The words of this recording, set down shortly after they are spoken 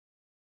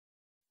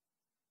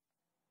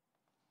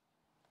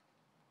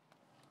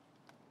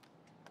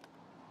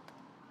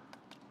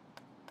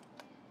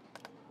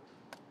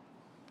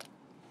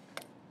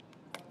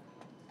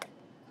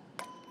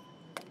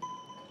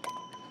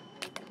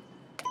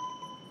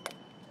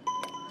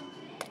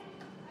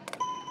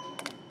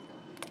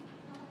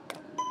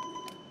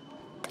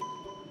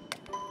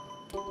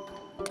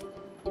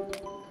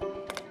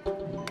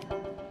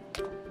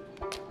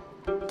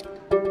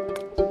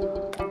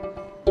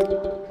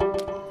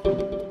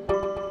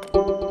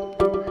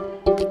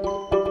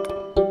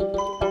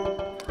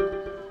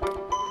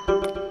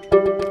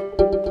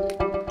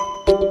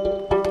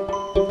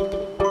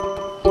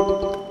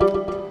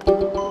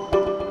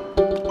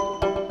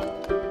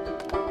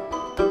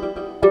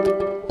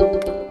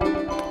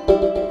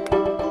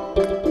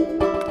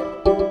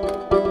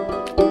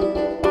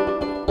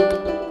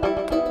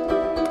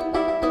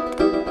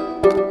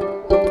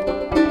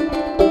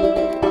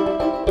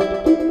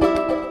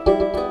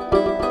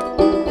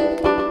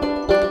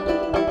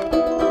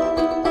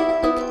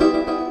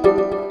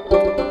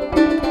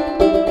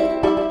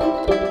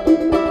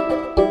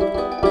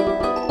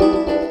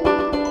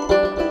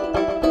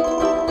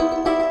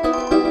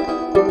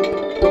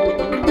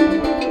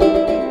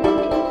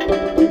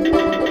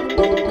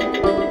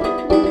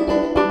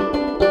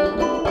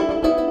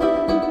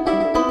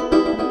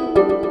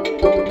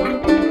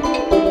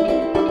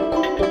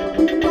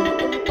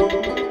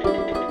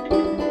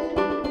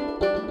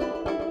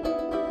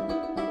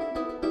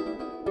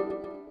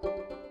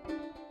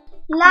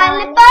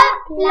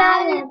Lollipop,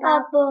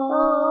 lollipop,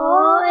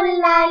 oh,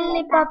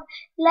 lollipop,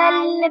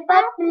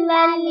 lollipop,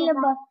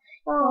 lollipop,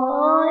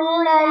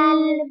 oh,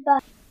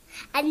 lollipop.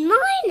 And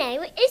my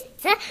name is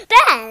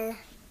Belle.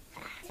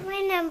 My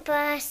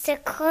number, so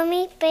call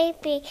me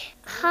baby.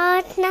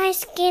 Hard, nice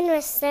skin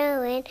was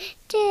sewing.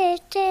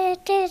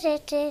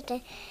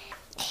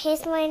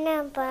 Here's my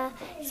number,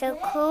 so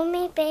call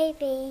me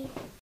baby.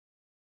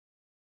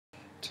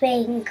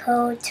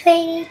 Twinkle,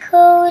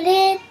 twinkle,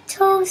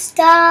 little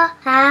star,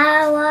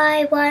 how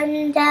I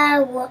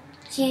wonder what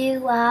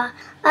you are.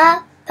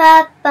 Up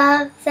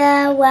above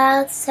the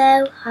world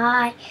so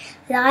high,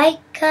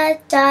 like a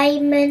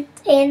diamond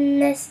in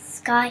the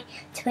sky.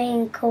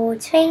 Twinkle,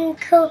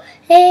 twinkle,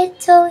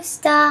 little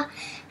star,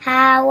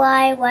 how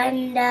I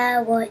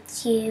wonder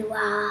what you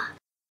are.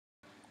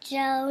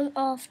 Joan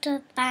of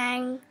the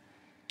bang,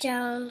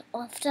 Joan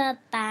of the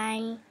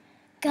bang,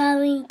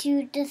 going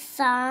to the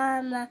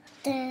summer,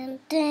 dun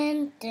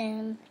dun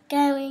dun,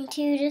 going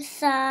to the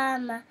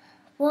summer.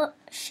 What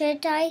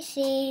should I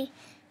see?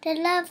 The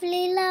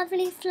lovely,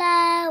 lovely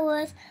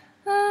flowers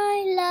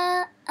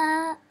I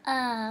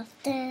love,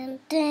 dun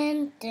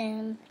dun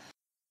dun.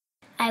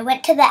 I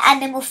went to the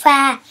animal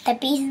fair, the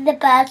bees and the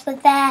birds were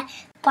there.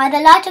 By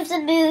the light of the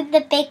moon, the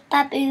big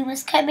baboon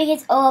was combing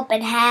his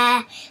auburn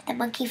hair. The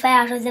monkey fell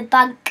out of the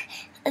bunk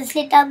and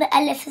slid down the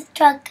elephant's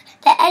trunk.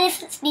 The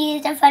elephant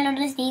sneezed and fell on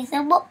his knees,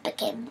 and what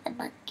became the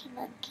monkey,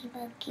 monkey,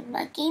 monkey,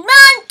 monkey,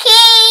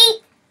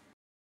 monkey?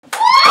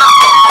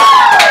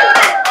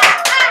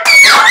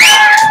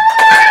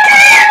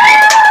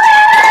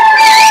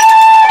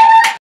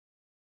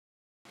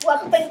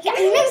 What the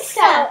Gangnam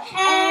Style?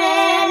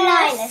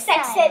 Lila,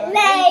 sexy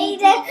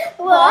lady.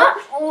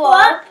 What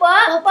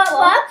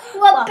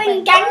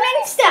the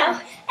Gangnam Style?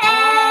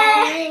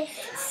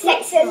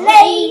 Sexy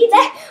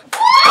lady.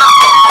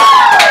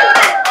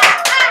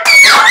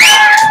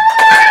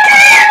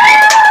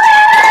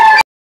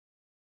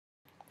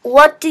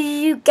 What do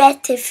you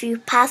get if you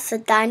pass a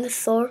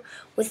dinosaur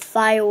with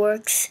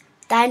fireworks?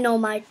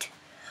 Dynamite.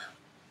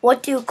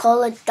 What do you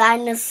call a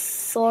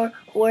dinosaur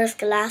who wears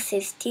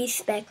glasses?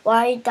 T-spec.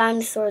 Why are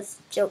dinosaurs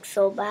jokes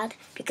so bad?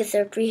 Because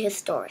they're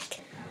prehistoric.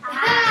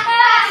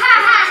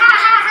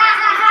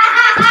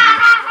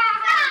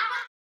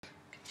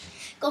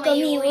 Con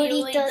mi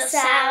burrito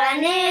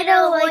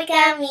sabanero voy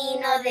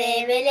camino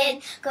de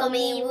Belén. Con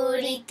mi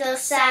burrito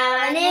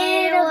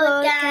sabanero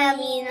voy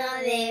camino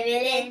de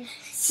Belén.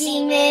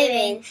 Si me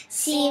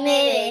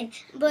ven,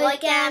 voy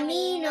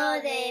camino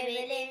de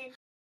Belén.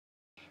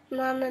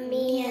 Mamma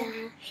mia,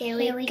 here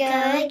we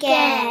go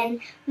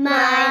again.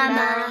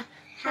 Mama,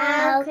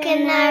 how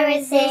can I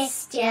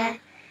resist ya?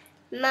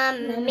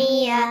 Mamma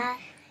mia,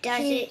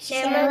 does it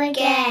show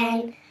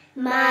again?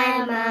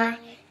 My,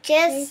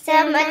 just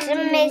so much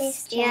I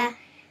missed ya.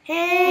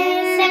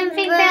 And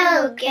be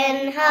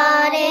broken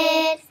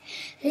hearted,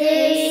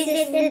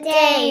 loses the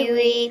day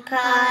we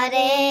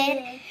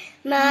parted.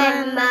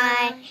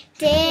 My,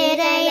 did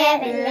I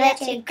ever let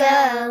you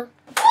go?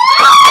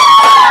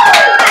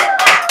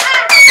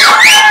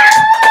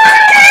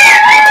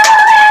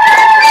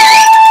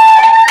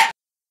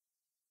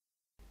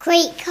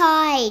 Great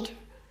Kite.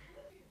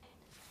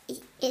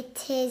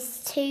 It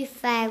is too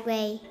far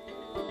away.